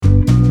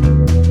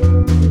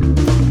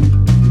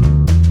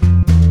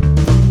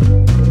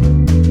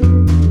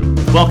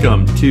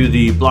Welcome to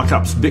the Block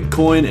Ops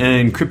Bitcoin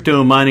and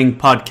Crypto Mining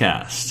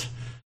Podcast.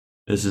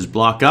 This is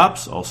Block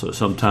Ops, also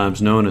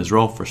sometimes known as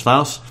Rolf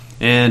Verslaus,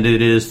 and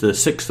it is the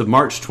 6th of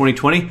March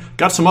 2020.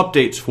 Got some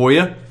updates for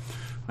you.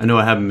 I know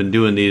I haven't been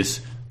doing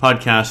these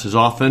podcasts as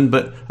often,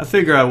 but I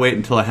figure I'll wait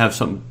until I have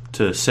something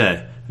to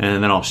say,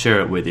 and then I'll share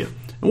it with you.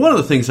 And one of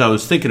the things I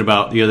was thinking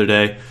about the other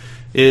day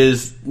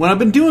is when I've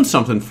been doing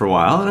something for a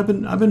while,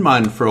 and I've been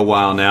mining for a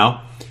while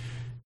now,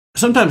 I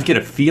sometimes get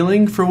a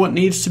feeling for what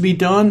needs to be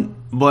done,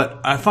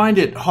 but I find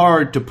it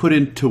hard to put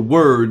into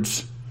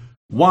words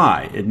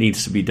why it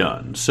needs to be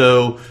done.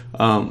 So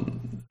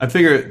I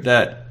figure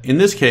that in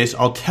this case,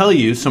 I'll tell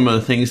you some of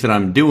the things that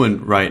I'm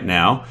doing right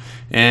now,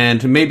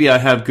 and maybe I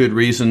have good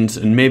reasons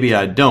and maybe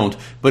I don't,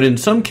 but in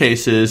some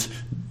cases,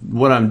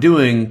 what I'm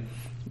doing,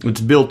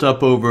 it's built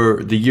up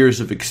over the years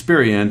of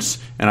experience,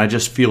 and I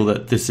just feel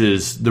that this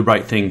is the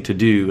right thing to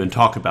do and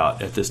talk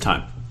about at this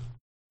time.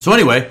 So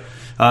anyway,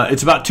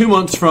 it's about 2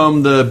 months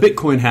from the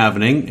Bitcoin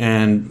halvening,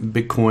 and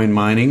Bitcoin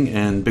mining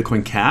and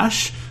Bitcoin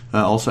Cash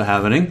also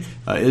halvening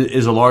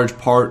is a large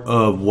part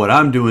of what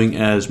I'm doing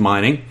as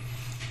mining.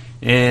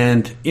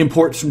 And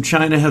imports from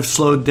China have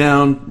slowed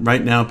down.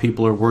 Right now,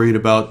 people are worried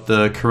about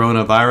the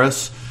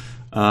coronavirus,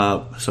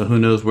 so who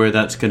knows where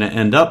that's going to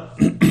end up.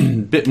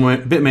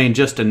 Bitmain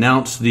just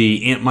announced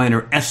the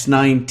Antminer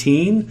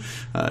S19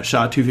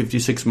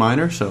 SHA-256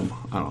 miner, so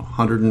I don't know,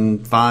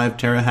 105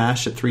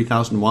 terahash at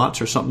 3,000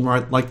 watts or something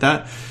like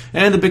that.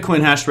 And the Bitcoin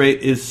hash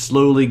rate is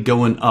slowly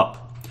going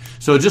up.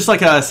 So just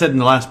like I said in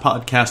the last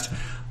podcast,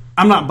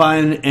 I'm not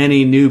buying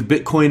any new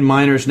Bitcoin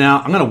miners now.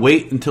 I'm going to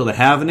wait until the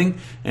halvening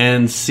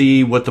and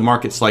see what the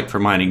market's like for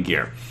mining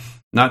gear.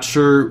 Not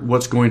sure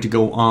what's going to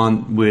go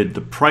on with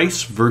the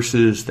price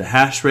versus the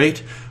hash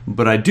rate,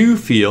 but I do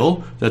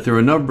feel that there are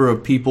a number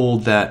of people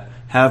that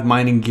have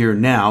mining gear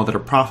now that are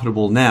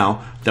profitable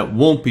now that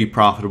won't be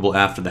profitable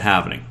after the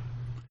halvening.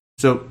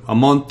 So a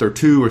month or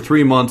 2 or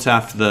 3 months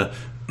after the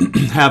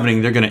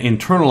halvening, they're going to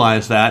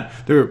internalize that.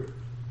 They're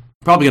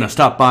probably going to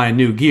stop buying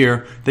new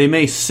gear. They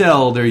may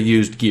sell their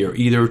used gear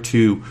either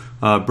to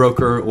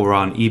broker or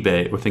on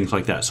eBay or things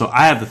like that. So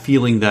I have the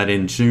feeling that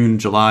in June,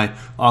 July,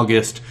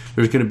 August,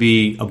 there's going to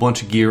be a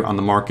bunch of gear on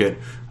the market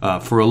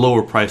for a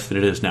lower price than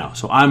it is now.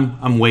 So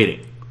I'm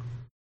waiting.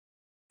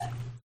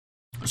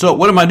 So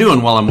what am I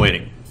doing while I'm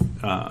waiting?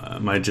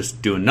 Am I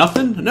just doing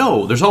nothing?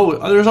 No, there's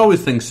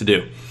always things to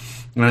do.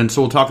 And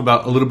so we'll talk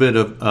about a little bit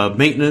of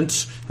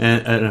maintenance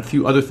and a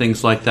few other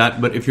things like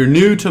that. But if you're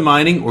new to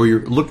mining or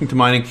you're looking to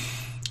mining,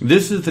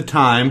 this is the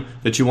time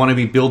that you want to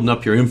be building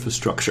up your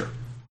infrastructure.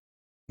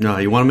 Now,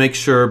 you want to make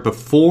sure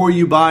before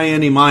you buy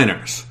any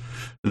miners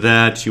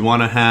that you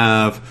want to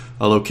have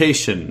a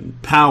location,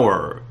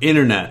 power,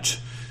 internet,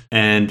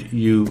 and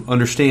you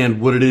understand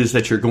what it is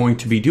that you're going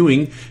to be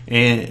doing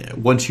and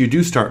once you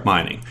do start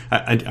mining.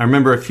 I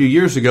remember a few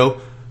years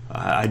ago,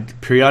 I'd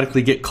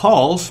periodically get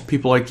calls,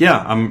 people like,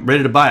 yeah, I'm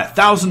ready to buy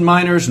 1,000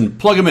 miners and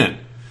plug them in. I'm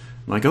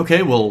like,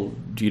 okay, well,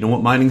 do you know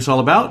what mining's all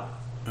about?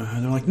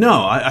 They're like, no,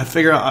 I'll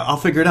figure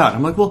it out.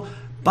 I'm like, well,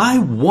 buy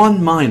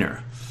one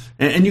miner.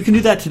 And you can do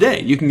that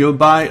today. You can go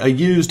buy a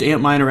used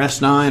Antminer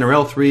S9 or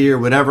L3 or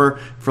whatever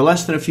for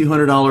less than a few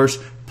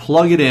 $100s,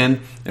 plug it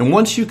in, and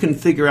once you can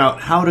figure out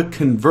how to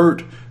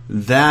convert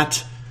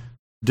that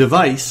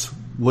device,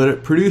 what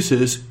it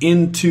produces,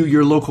 into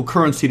your local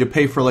currency to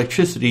pay for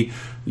electricity,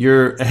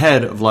 you're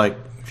ahead of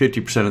like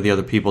 50% of the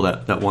other people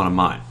that want to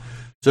mine.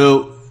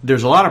 So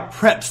there's a lot of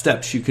prep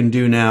steps you can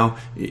do now,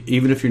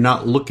 even if you're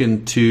not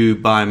looking to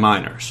buy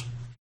miners.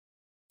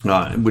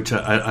 Which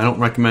I don't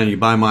recommend you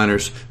buy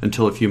miners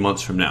until a few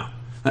months from now.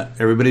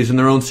 Everybody's in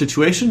their own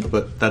situation,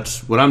 but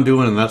that's what I'm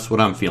doing and that's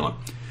what I'm feeling.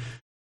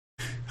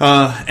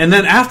 And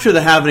then after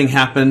the halvening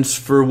happens,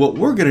 for what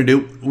we're going to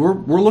do,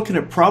 we're looking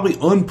at probably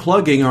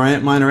unplugging our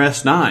Antminer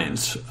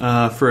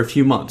S9s for a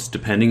few months,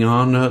 depending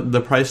on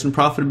the price and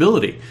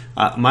profitability.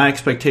 My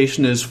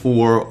expectation is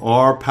for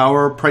our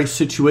power price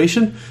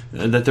situation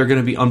that they're going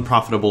to be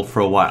unprofitable for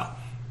a while.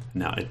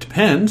 Now, it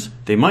depends.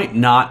 They might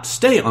not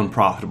stay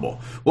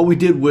unprofitable. What we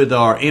did with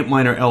our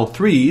Antminer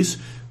L3s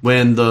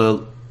when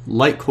the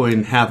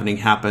Litecoin halvening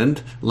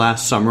happened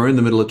last summer in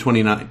the middle of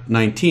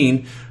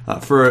 2019,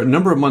 for a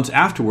number of months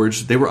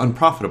afterwards, they were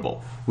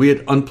unprofitable. We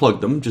had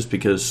unplugged them just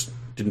because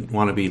didn't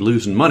want to be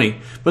losing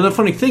money. But the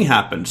funny thing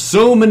happened.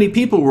 So many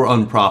people were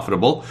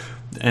unprofitable,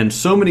 and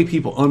so many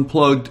people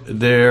unplugged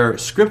their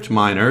script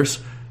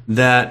miners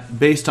that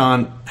based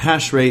on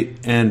hash rate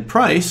and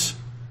price,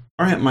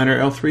 our Antminer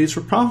L3s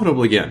were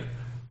profitable again.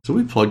 So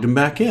we plugged them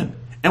back in.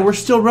 And we're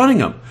still running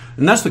them.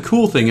 And that's the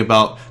cool thing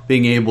about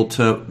being able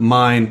to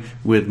mine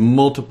with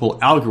multiple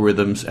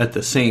algorithms at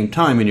the same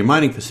time in your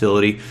mining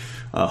facility.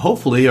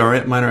 Hopefully our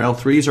Antminer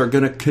L3s are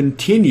going to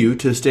continue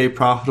to stay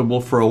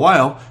profitable for a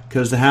while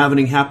because the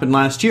halvening happened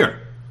last year.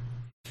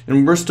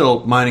 And we're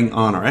still mining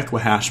on our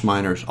Equihash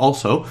miners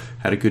also.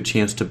 Had a good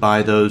chance to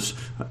buy those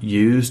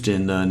used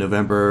in the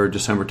November,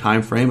 December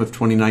timeframe of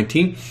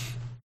 2019.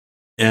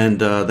 And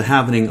the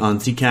halvening on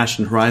Zcash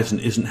and Horizon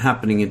isn't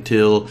happening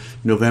until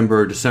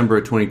November or December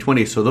of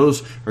 2020, so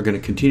those are going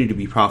to continue to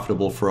be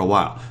profitable for a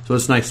while. So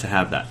it's nice to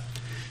have that.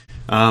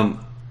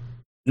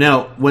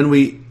 Now, when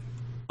we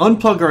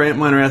unplug our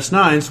Antminer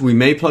S9s, we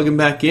may plug them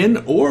back in,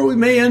 or we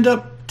may end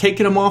up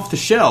taking them off the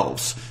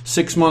shelves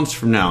 6 months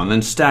from now and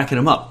then stacking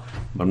them up.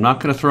 But I'm not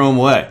going to throw them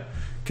away,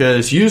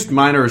 because used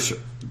miners,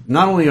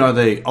 not only are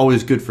they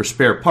always good for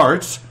spare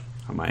parts,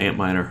 my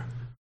Antminer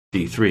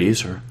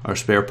D3s are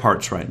spare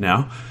parts right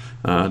now.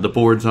 The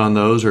boards on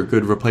those are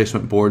good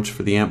replacement boards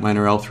for the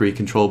Antminer L3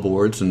 control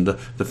boards, and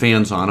the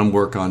fans on them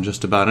work on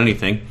just about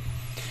anything.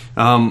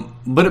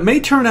 But it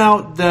may turn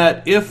out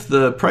that if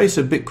the price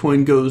of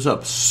Bitcoin goes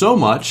up so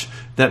much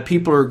that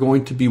people are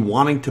going to be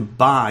wanting to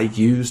buy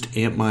used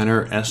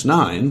Antminer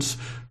S9s,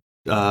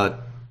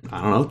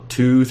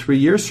 2-3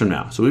 years from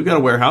now. So we've got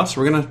a warehouse.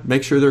 We're going to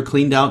make sure they're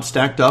cleaned out,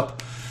 stacked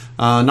up.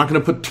 Not going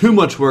to put too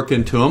much work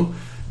into them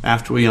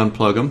after we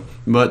unplug them,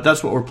 but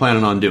that's what we're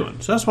planning on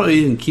doing. So that's why we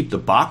even keep the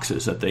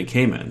boxes that they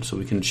came in, so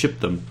we can ship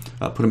them,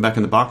 put them back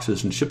in the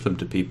boxes and ship them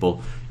to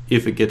people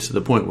if it gets to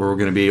the point where we're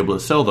going to be able to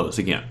sell those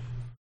again.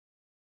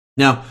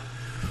 Now,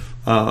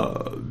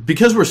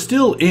 because we're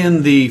still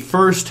in the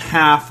first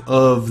half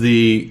of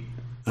the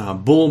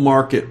bull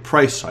market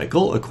price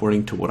cycle,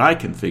 according to what I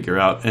can figure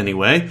out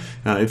anyway.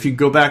 If you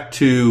go back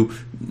to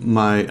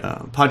my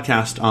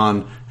podcast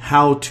on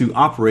how to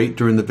operate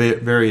during the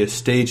various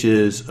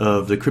stages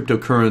of the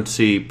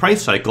cryptocurrency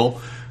price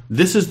cycle,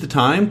 this is the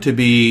time to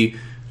be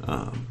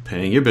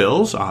paying your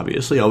bills.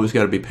 Obviously, always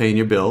got to be paying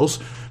your bills.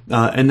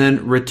 And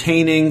then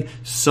retaining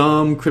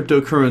some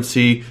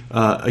cryptocurrency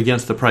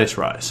against the price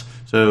rise.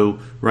 So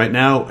right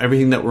now,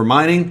 everything that we're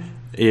mining,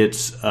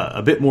 it's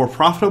a bit more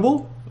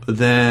profitable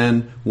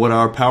than what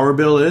our power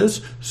bill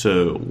is.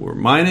 So we're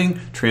mining,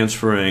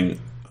 transferring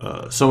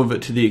some of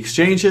it to the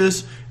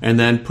exchanges, and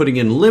then putting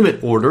in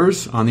limit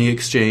orders on the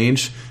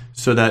exchange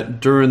so that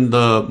during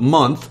the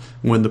month,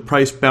 when the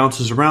price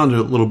bounces around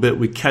a little bit,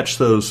 we catch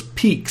those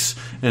peaks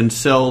and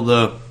sell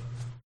the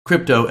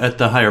crypto at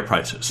the higher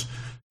prices.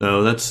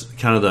 So that's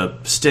kind of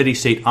the steady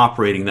state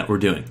operating that we're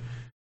doing.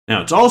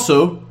 Now, it's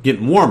also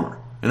getting warmer,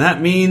 and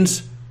that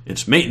means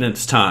it's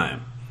maintenance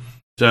time.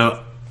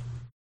 So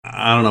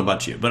I don't know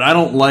about you, but I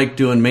don't like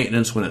doing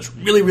maintenance when it's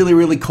really, really,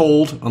 really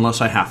cold unless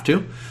I have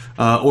to,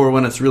 or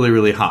when it's really,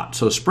 really hot.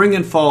 So spring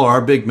and fall are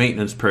our big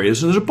maintenance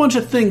periods. And there's a bunch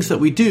of things that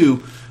we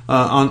do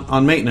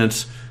on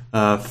maintenance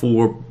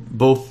for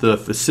both the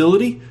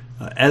facility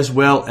as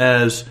well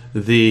as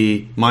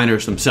the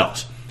miners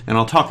themselves. And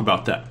I'll talk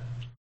about that.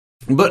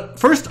 But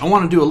first, I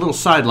want to do a little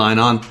sideline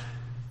on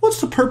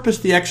what's the purpose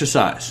of the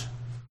exercise?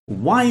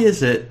 Why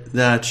is it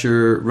that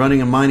you're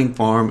running a mining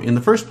farm in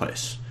the first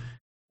place?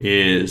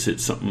 Is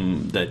it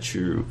something that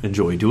you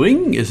enjoy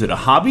doing? Is it a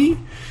hobby?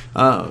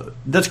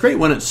 That's great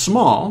when it's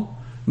small,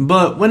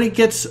 but when it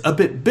gets a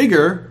bit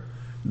bigger,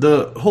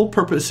 the whole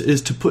purpose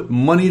is to put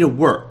money to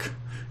work.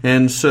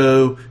 And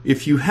so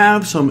if you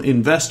have some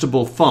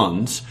investable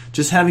funds,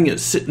 just having it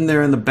sitting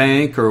there in the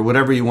bank or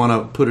whatever you want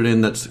to put it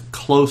in that's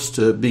close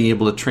to being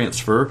able to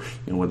transfer,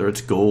 whether it's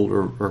gold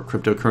or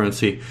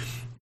cryptocurrency,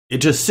 it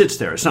just sits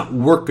there. It's not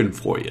working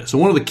for you. So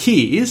one of the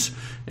keys,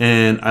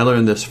 and I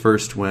learned this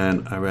first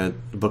when I read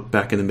the book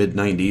back in the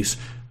mid-90s,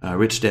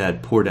 Rich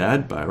Dad, Poor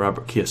Dad by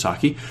Robert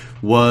Kiyosaki,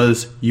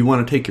 was you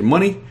want to take your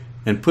money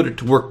and put it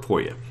to work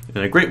for you.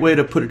 And a great way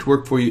to put it to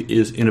work for you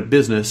is in a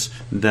business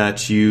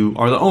that you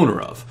are the owner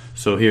of.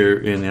 So here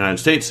in the United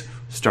States,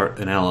 start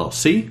an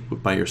LLC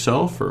by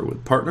yourself or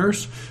with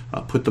partners,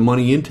 put the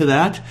money into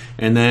that,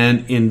 and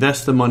then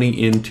invest the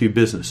money into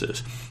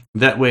businesses.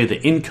 That way the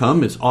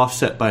income is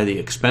offset by the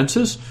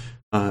expenses,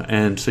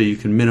 and so you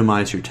can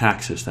minimize your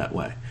taxes that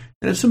way.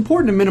 And it's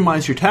important to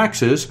minimize your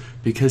taxes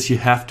because you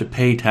have to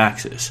pay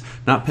taxes.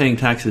 Not paying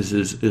taxes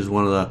is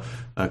one of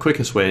the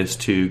quickest ways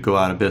to go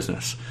out of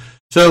business.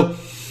 So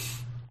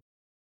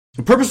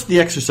the purpose of the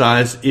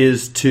exercise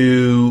is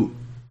to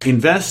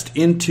invest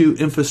into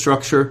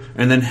infrastructure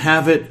and then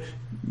have it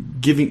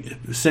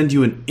send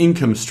you an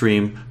income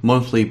stream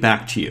monthly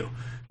back to you.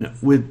 Now,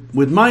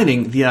 with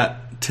mining,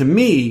 to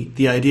me,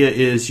 the idea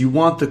is you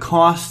want the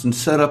cost and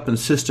setup and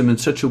system in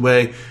such a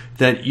way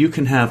that you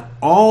can have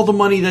all the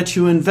money that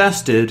you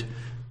invested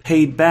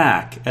paid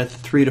back at the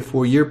 3 to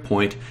 4 year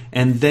point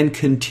and then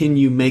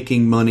continue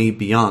making money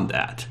beyond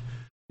that.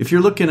 If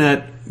you're looking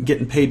at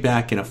getting paid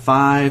back in a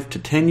 5 to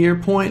 10 year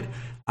point,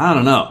 I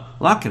don't know.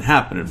 A lot can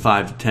happen in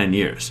 5 to 10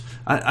 years.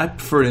 I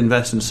prefer to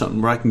invest in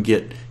something where I can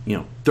get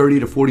 30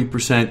 to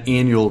 40%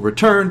 annual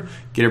return,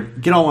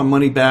 get all my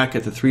money back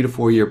at the 3 to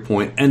 4 year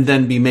point, and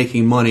then be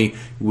making money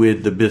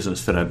with the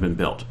business that I've been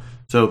built.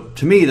 So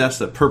to me, that's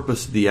the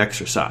purpose of the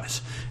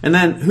exercise. And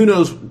then who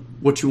knows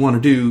what you want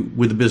to do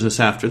with the business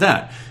after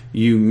that.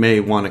 You may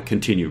want to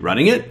continue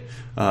running it.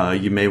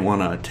 You may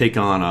want to take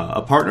on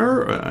a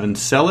partner and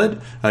sell it.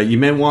 You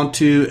may want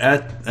to,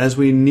 as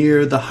we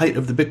near the height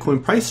of the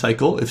Bitcoin price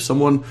cycle, if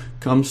someone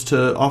comes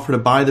to offer to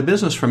buy the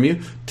business from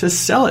you, to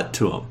sell it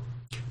to them.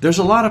 There's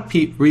a lot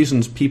of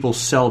reasons people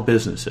sell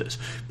businesses,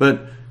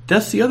 but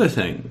that's the other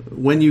thing.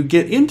 When you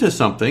get into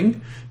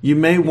something, you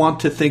may want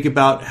to think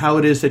about how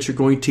it is that you're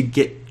going to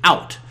get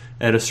out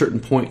at a certain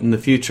point in the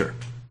future.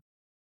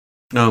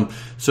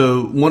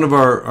 So one of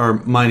our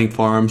mining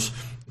farms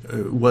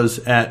was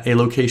at a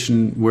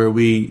location where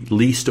we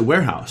leased a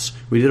warehouse.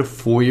 We did a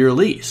 4-year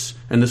lease,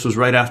 and this was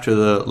right after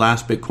the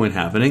last Bitcoin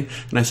halvening.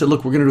 And I said,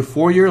 look, we're going to do a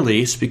 4-year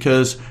lease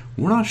because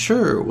we're not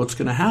sure what's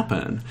going to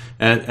happen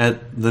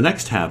at the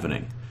next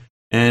halvening.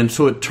 And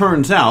so it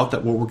turns out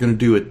that what we're going to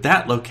do at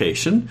that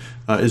location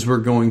is we're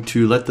going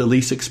to let the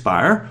lease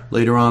expire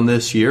later on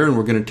this year, and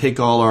we're going to take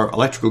all our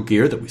electrical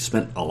gear that we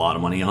spent a lot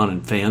of money on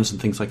and fans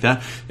and things like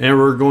that, and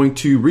we're going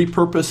to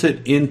repurpose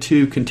it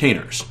into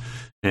containers.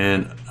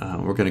 And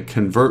we're going to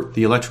convert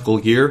the electrical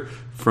gear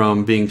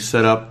from being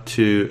set up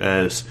to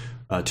as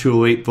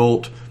 208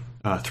 volt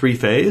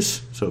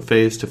 3-phase, so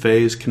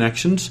phase-to-phase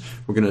connections.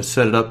 We're going to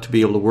set it up to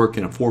be able to work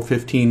in a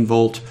 415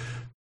 volt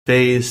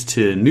phase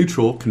to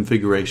neutral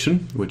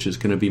configuration, which is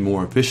going to be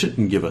more efficient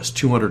and give us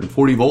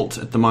 240 volts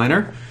at the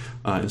miner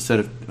instead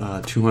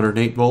of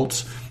 208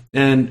 volts,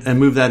 and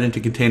move that into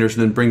containers,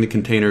 and then bring the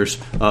containers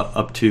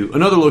up to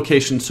another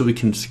location so we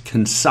can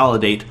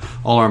consolidate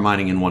all our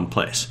mining in one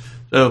place.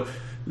 So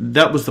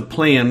that was the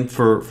plan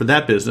for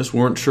that business. We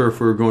weren't sure if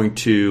we were going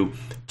to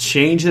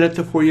change it at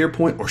the 4-year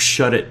point or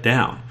shut it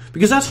down,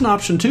 because that's an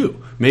option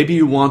too. Maybe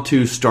you want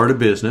to start a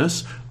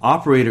business,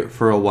 operate it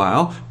for a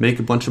while, make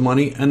a bunch of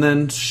money, and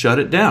then shut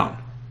it down,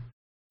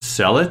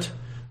 sell it,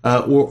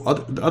 or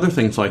other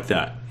things like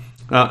that.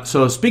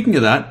 So speaking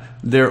of that,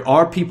 there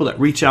are people that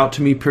reach out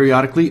to me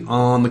periodically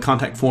on the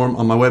contact form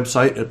on my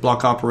website at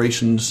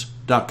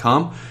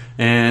blockoperations.com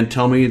and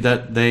tell me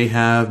that they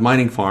have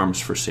mining farms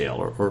for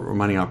sale or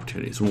mining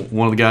opportunities.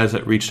 One of the guys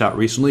that reached out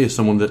recently is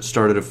someone that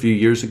started a few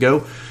years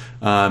ago,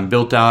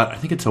 built out, I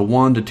think it's a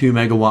 1 to 2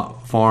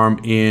 megawatt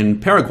farm in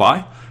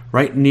Paraguay,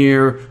 right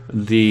near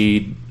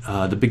the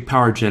big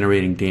power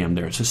generating dam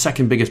there. It's the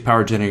second biggest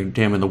power generating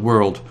dam in the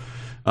world.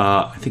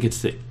 I think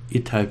it's the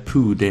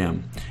Itaipu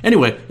Dam.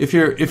 Anyway, if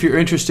you're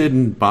interested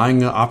in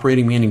buying an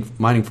operating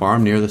mining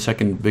farm near the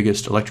second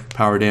biggest electric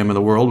power dam in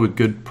the world with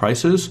good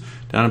prices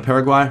down in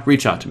Paraguay,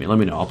 reach out to me. Let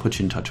me know. I'll put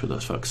you in touch with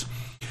those folks.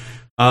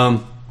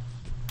 And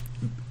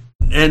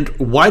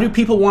why do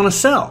people want to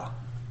sell?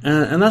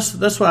 And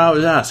that's what I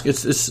always ask.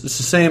 It's the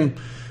same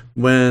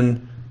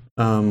when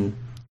I'm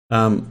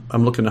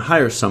looking to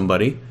hire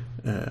somebody.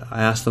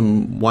 I ask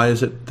them, why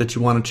is it that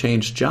you want to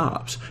change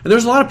jobs? And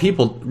there's a lot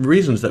of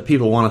reasons that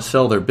people want to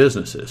sell their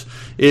businesses.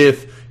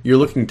 If you're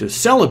looking to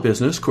sell a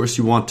business, of course,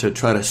 you want to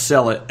try to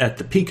sell it at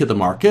the peak of the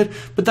market,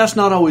 but that's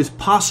not always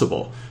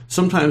possible.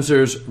 Sometimes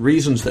there's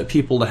reasons that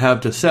people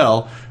have to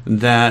sell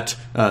that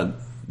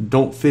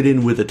don't fit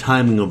in with the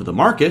timing of the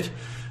market.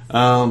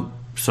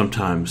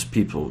 Sometimes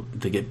people,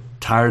 they get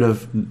tired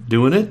of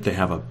doing it. They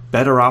have a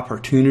better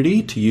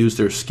opportunity to use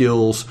their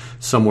skills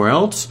somewhere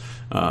else.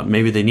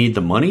 Maybe they need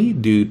the money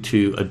due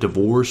to a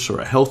divorce or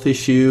a health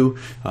issue,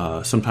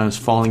 sometimes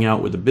falling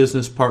out with a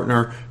business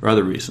partner or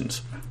other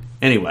reasons.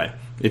 Anyway,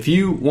 if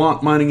you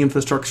want mining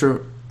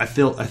infrastructure, I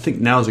think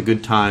now is a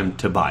good time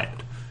to buy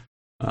it.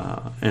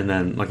 And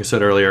then, like I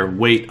said earlier,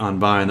 wait on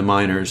buying the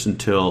miners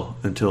until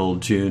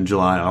June,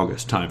 July,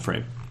 August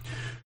timeframe.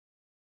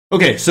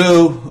 Okay,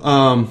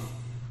 so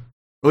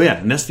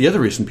and that's the other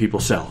reason people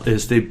sell,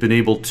 is they've been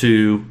able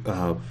to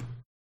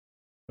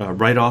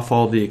write off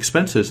all the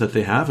expenses that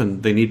they have,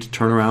 and they need to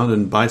turn around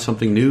and buy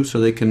something new so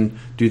they can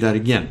do that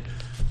again.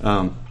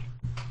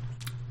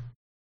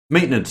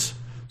 Maintenance.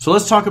 So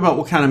let's talk about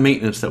what kind of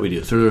maintenance that we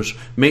do. So there's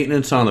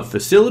maintenance on the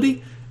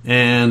facility,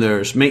 and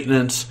there's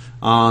maintenance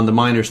on the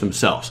miners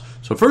themselves.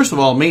 So first of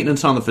all,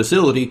 maintenance on the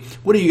facility.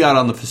 What do you got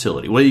on the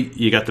facility? Well,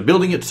 you got the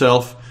building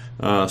itself.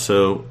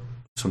 So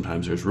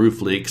sometimes there's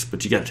roof leaks,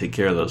 but you got to take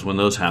care of those when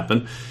those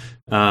happen.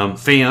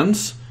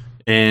 Fans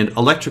and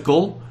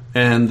electrical,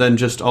 and then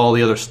just all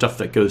the other stuff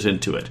that goes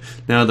into it.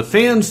 Now, the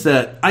fans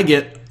that I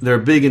get, they're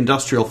big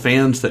industrial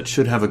fans that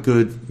should have a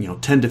good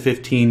 10 to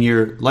 15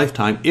 year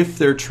lifetime if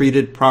they're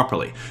treated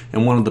properly.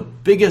 And one of the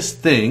biggest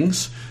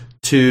things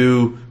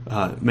to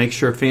make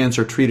sure fans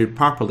are treated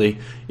properly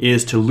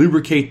is to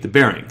lubricate the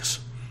bearings.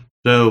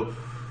 So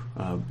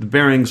the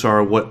bearings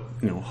are what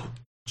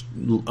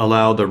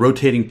allow the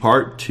rotating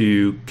part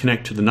to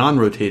connect to the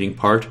non-rotating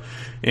part.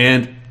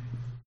 And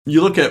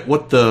you look at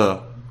what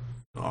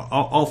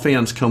all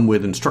fans come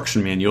with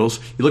instruction manuals.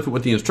 You look at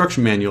what the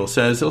instruction manual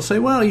says. They'll say,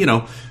 well,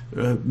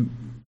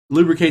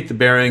 lubricate the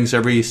bearings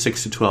every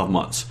 6 to 12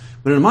 months.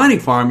 But in a mining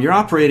farm, you're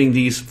operating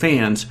these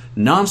fans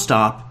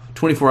nonstop,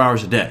 24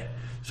 hours a day.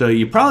 So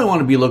you probably want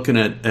to be looking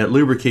at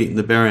lubricating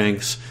the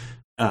bearings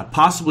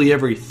possibly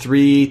every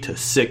 3 to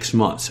 6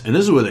 months. And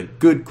this is with a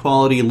good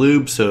quality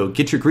lube. So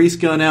get your grease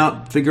gun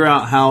out, figure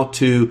out how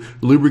to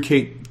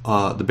lubricate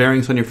the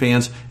bearings on your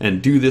fans,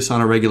 and do this on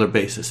a regular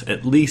basis,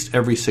 at least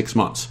every 6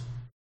 months.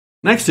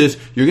 Next is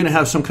you're going to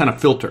have some kind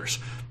of filters.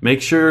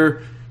 Make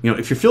sure,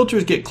 if your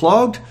filters get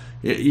clogged,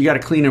 you got to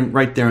clean them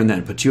right there and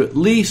then. But you at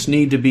least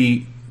need to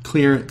be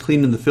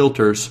cleaning the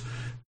filters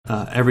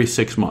every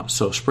 6 months.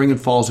 So spring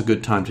and fall is a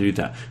good time to do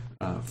that.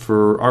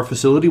 For our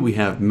facility, we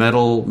have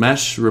metal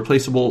mesh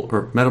replaceable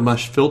or metal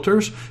mesh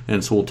filters,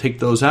 and so we'll take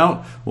those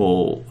out.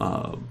 We'll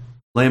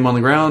lay them on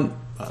the ground,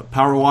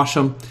 power wash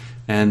them,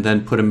 and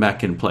then put them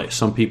back in place.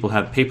 Some people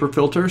have paper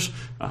filters.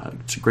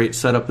 It's a great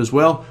setup as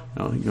well.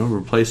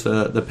 Replace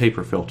the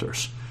paper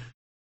filters.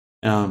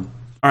 All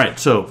right,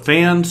 so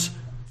fans,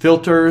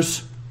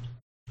 filters,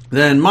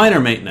 then minor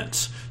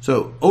maintenance.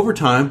 So over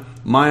time,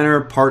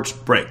 minor parts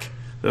break.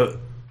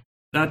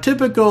 Now, a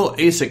typical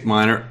ASIC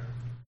miner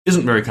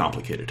isn't very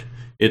complicated.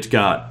 It's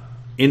got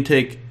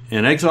intake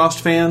and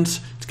exhaust fans,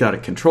 it's got a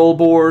control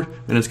board,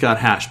 and it's got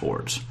hash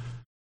boards.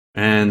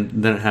 And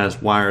then it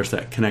has wires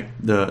that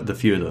connect the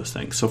few of those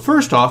things. So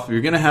first off, if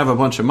you're going to have a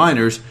bunch of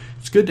miners,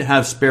 it's good to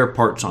have spare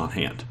parts on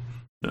hand.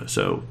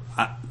 So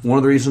one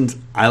of the reasons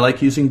I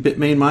like using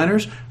Bitmain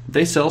miners,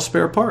 they sell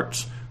spare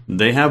parts.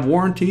 They have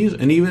warranties,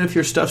 and even if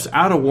your stuff's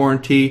out of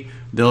warranty,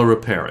 they'll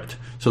repair it.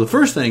 So the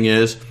first thing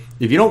is,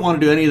 if you don't want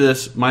to do any of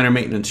this miner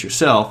maintenance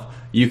yourself,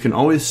 you can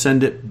always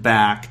send it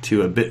back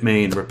to a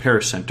Bitmain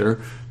repair center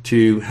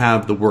to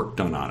have the work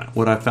done on it.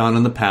 What I've found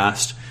in the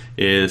past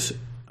is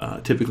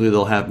typically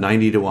they'll have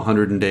 90 to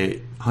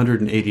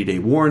 180-day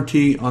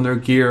warranty on their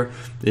gear.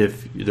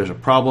 If there's a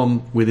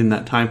problem within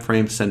that time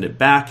frame, send it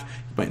back.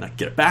 You might not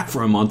get it back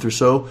for a month or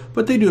so,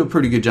 but they do a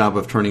pretty good job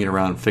of turning it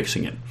around and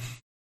fixing it.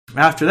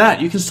 After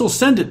that, you can still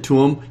send it to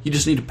them. You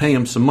just need to pay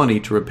them some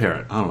money to repair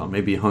it. I don't know,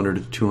 maybe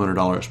 $100 to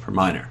 $200 per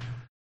miner.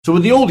 So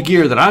with the old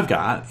gear that I've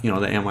got, the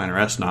Antminer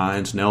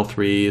S9s and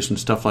L3s and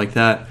stuff like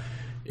that,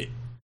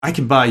 I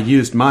can buy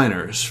used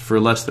miners for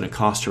less than it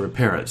costs to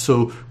repair it.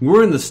 So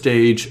we're in the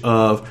stage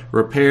of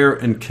repair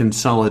and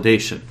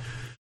consolidation.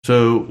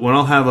 So when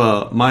I'll have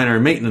a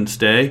miner maintenance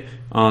day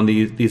on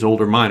these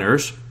older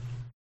miners,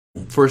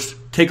 first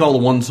take all the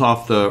ones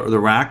off the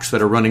racks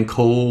that are running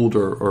cold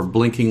or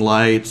blinking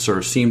lights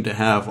or seem to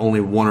have only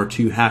one or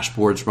two hash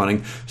boards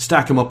running,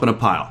 stack them up in a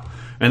pile.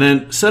 And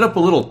then set up a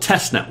little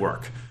test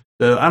network.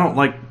 I don't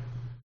like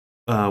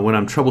when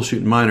I'm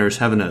troubleshooting miners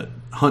having to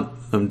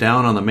hunt them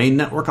down on the main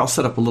network. I'll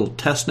set up a little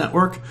test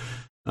network,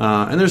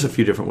 and there's a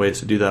few different ways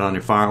to do that on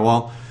your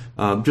firewall.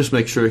 Just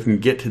make sure it can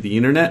get to the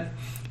internet,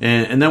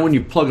 and then when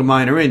you plug a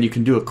miner in, you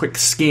can do a quick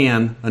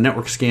scan, a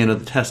network scan of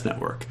the test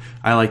network.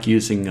 I like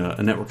using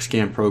a network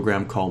scan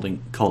program called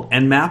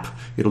Nmap.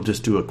 It'll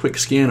just do a quick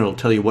scan. It'll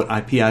tell you what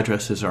IP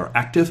addresses are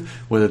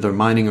active, whether they're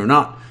mining or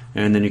not,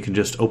 and then you can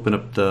just open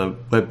up the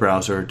web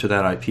browser to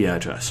that IP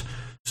address.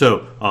 So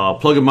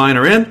plug a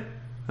miner in.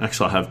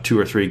 Actually, I'll have 2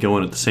 or 3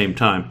 going at the same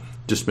time.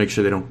 Just make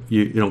sure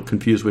you don't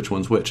confuse which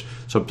one's which.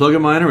 So plug a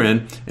miner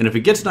in, and if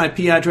it gets an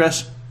IP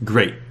address,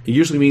 great. It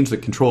usually means the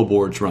control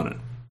board's running.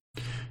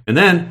 And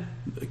then,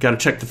 got to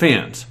check the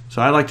fans.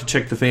 So I like to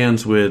check the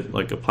fans with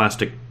like a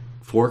plastic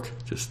fork,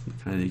 just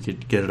kind of you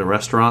could get at a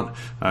restaurant,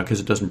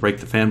 because it doesn't break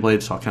the fan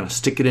blade. So I'll kind of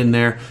stick it in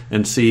there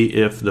and see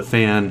if the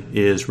fan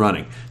is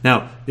running.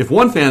 Now, if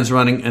one fan's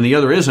running and the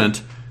other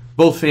isn't,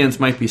 both fans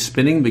might be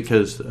spinning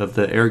because of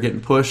the air getting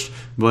pushed,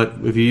 but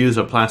if you use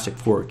a plastic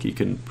fork, you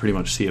can pretty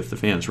much see if the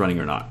fan's running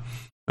or not.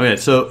 Okay,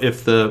 so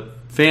if the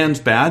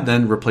fan's bad,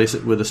 then replace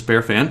it with a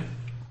spare fan.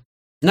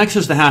 Next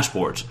is the hash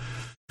boards.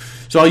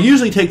 So I'll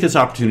usually take this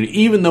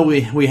opportunity, even though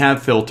we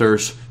have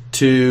filters,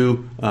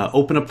 to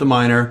open up the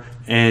miner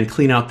and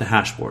clean out the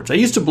hash boards. I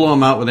used to blow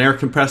them out with an air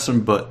compressor,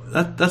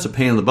 but that's a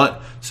pain in the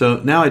butt. So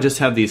now I just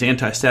have these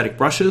anti-static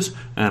brushes,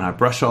 and I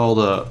brush all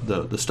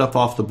the stuff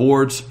off the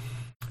boards.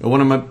 One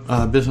of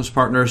my business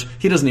partners,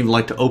 he doesn't even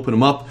like to open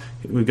them up.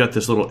 We've got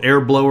this little air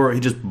blower.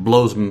 He just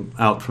blows them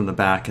out from the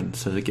back and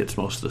says it gets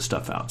most of the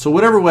stuff out. So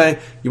whatever way,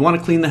 you want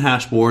to clean the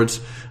hash boards.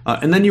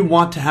 And then you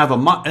want to have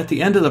at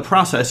the end of the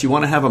process, you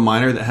want to have a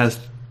miner that has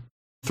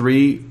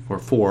 3 or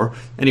 4,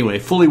 anyway,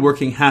 fully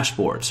working hash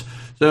boards.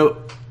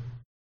 So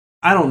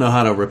I don't know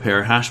how to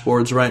repair hash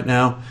boards right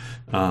now.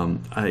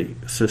 I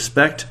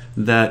suspect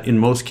that in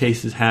most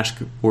cases, hash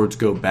boards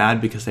go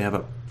bad because they have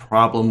a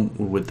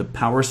problem with the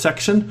power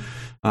section.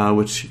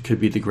 Which could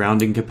be the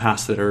grounding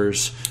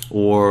capacitors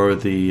or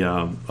the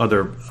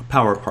other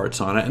power parts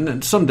on it. And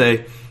then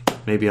someday,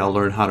 maybe I'll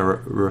learn how to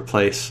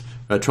replace,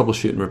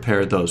 troubleshoot and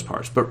repair those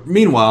parts. But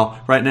meanwhile,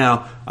 right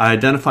now, I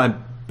identify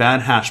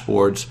bad hash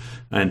boards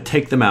and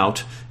take them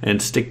out and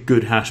stick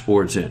good hash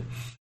boards in.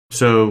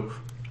 So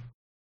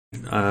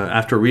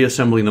after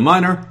reassembling the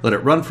miner, let it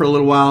run for a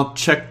little while,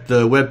 check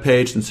the web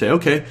page and say,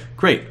 okay,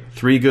 great.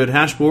 3 good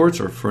hash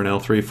boards, or for an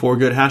L3, 4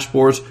 good hash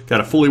boards,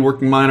 got a fully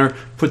working miner,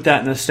 put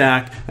that in a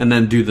stack, and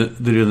then do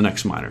the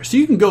next miner. So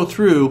you can go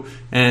through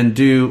and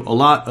do a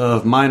lot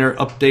of miner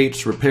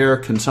updates, repair,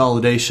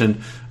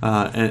 consolidation,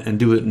 and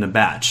do it in a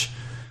batch.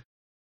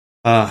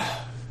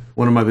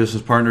 One of my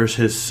business partners,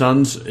 his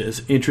sons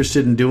is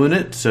interested in doing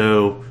it,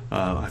 so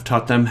I've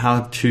taught them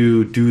how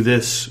to do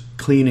this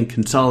clean and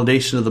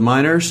consolidation of the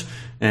miners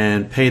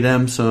and pay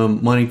them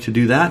some money to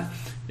do that.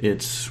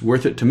 It's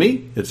worth it to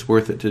me. It's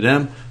worth it to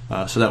them.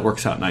 So that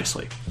works out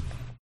nicely.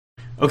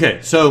 Okay,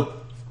 so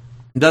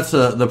that's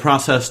the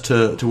process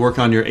to work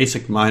on your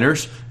ASIC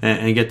miners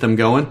and get them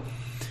going.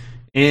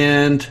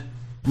 And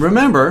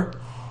remember,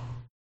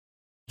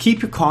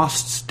 keep your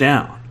costs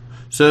down.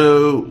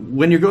 So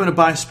when you're going to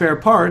buy spare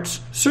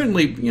parts,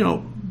 certainly,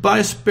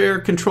 buy spare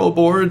control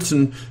boards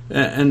and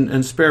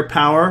spare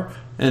power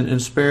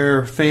and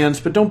spare fans,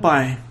 but don't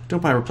buy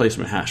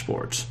replacement hash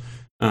boards.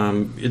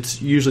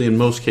 It's usually, in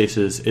most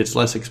cases, it's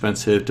less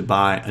expensive to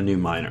buy a new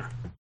miner.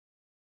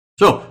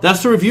 So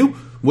that's the review,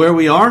 where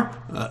we are.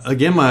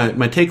 Again,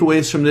 my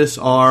takeaways from this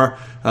are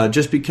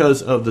just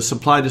because of the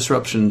supply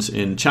disruptions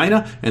in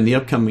China and the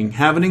upcoming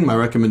halvening, my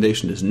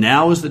recommendation is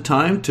now is the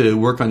time to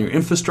work on your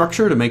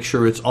infrastructure to make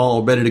sure it's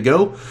all ready to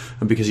go,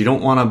 because you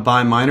don't want to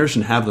buy miners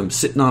and have them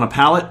sitting on a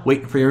pallet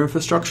waiting for your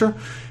infrastructure.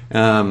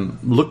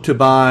 Look to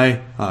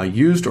buy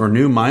used or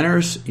new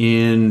miners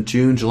in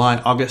June, July,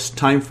 August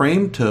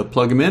timeframe to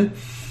plug them in.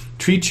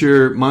 Treat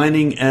your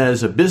mining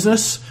as a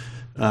business.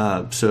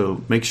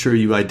 So make sure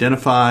you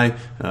identify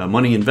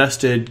money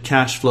invested,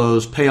 cash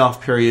flows,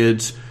 payoff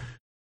periods,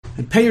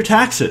 and pay your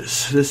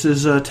taxes. This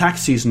is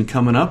tax season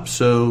coming up,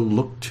 so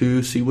look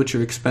to see what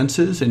your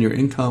expenses and your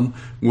income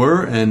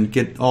were and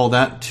get all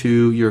that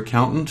to your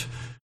accountant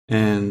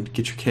and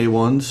get your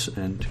K1s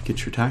and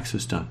get your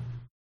taxes done.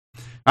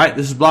 All right,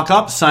 this is Block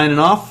Ops signing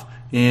off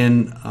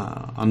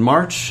on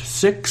March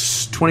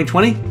 6,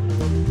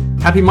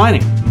 2020. Happy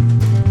mining.